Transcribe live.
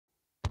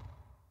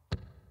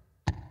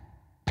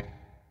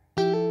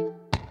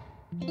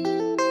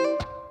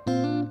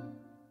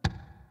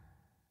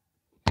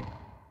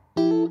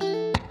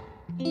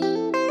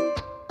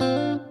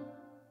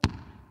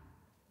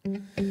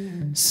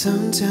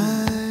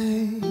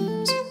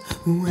Sometimes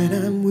when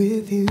I'm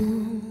with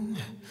you,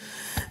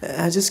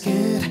 I just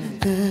get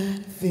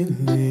that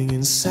feeling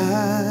inside.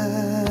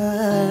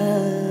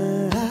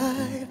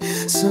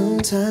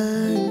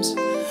 Sometimes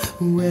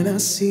when I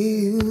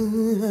see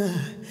you,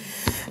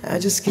 I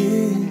just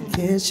can't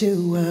get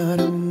you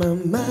out of my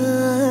mind.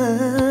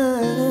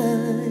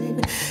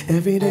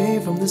 Every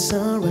day from the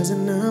sun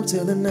rising up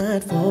till the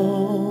night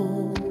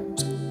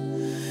falls,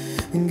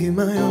 and give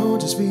my all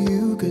just for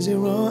you, 'cause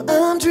you're all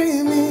I'm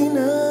dreaming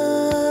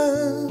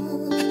of.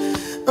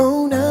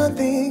 Oh,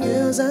 nothing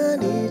else I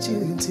need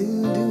you to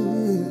do.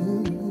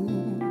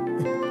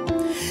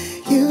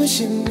 You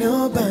should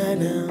know by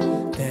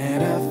now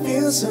that I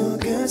feel so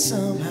good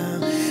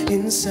somehow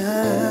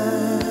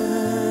inside.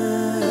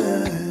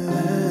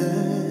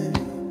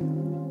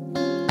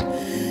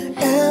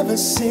 Ever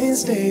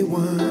since day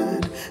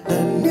one,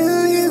 I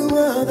knew you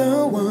were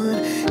the one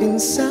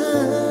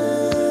inside.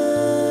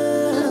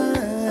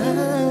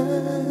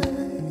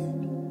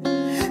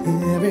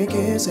 Every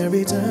kiss,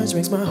 every touch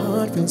makes my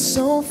heart feel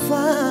so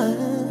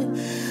fine.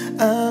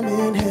 I'm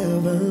in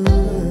heaven.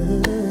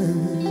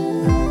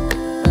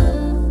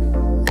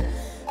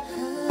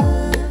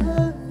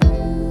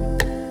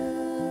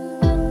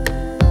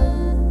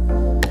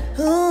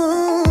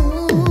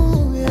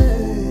 Oh,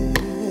 yeah.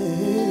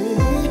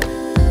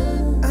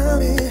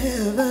 I'm in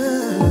heaven.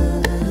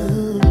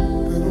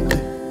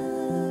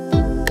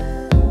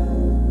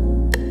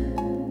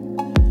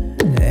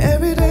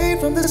 Every day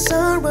from the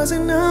sun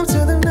rising up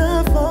to the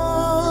night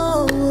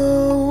falls,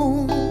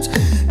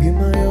 give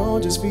my all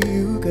just for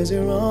you, 'cause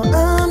you're all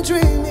I'm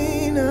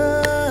dreaming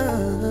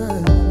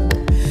of.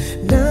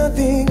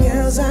 Nothing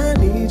else I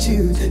need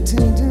you to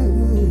do.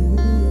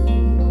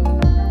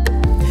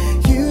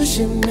 You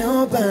should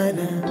know by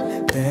now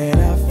that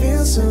I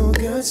feel so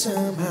good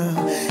somehow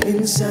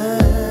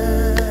inside.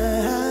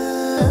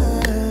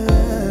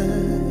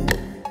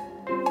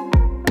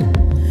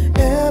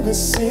 Ever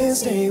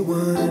since day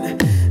one,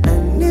 I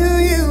knew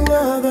you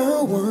were the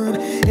one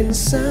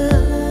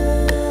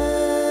inside.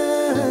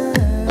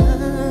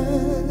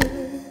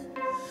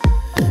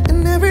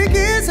 And every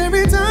kiss,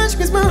 every touch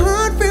makes my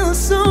heart feel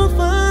so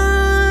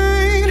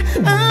fine.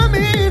 I'm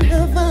in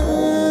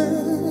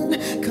heaven.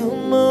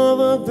 Come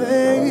over,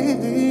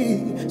 baby,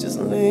 just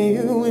lay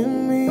you with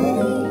me.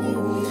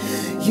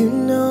 You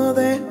know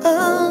that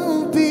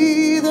I'll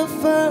be the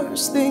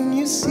first thing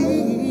you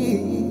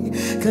see,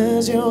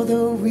 'cause you're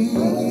the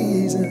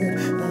reason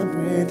I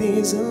breathe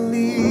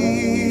easily.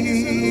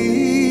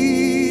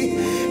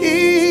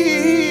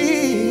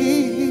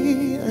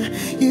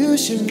 You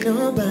should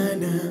know by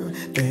now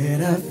that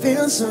I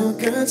feel so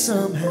good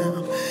somehow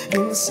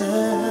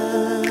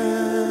inside.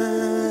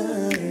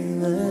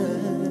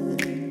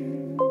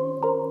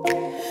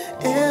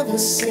 Ever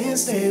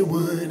since day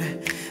one,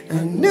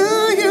 I knew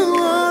you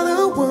were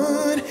the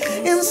one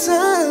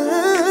inside.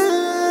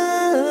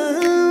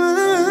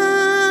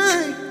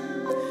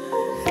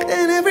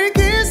 And every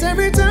kiss,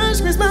 every touch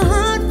makes my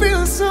heart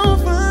feel so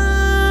fine.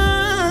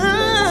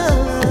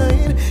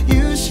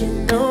 You should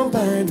know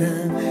by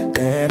now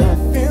that I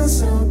feel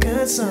so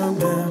good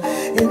somehow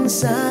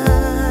inside.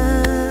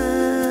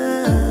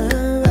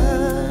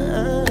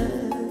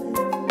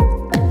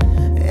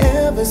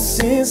 Ever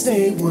since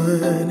day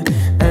one,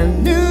 I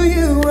knew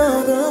you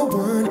were the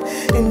one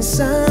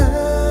inside.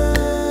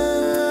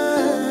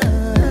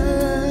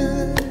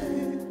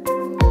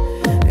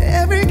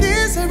 Every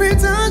kiss, every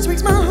touch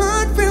makes my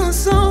heart feel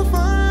so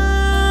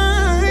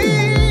fine.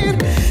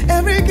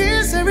 Every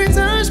kiss, every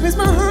touch makes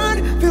my heart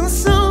feel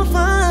so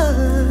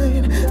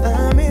fine.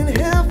 I'm in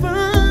heaven.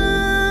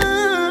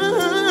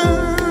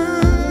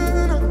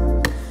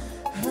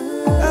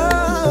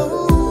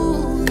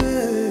 Oh,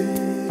 yeah.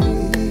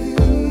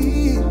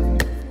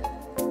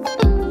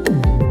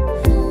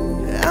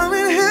 I'm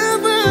in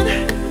heaven.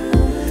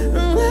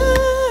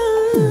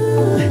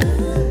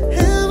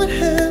 Heaven,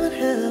 heaven,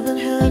 heaven,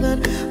 heaven,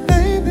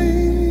 baby.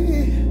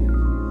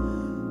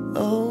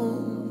 Oh,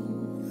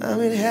 I'm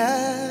in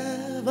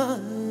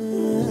heaven.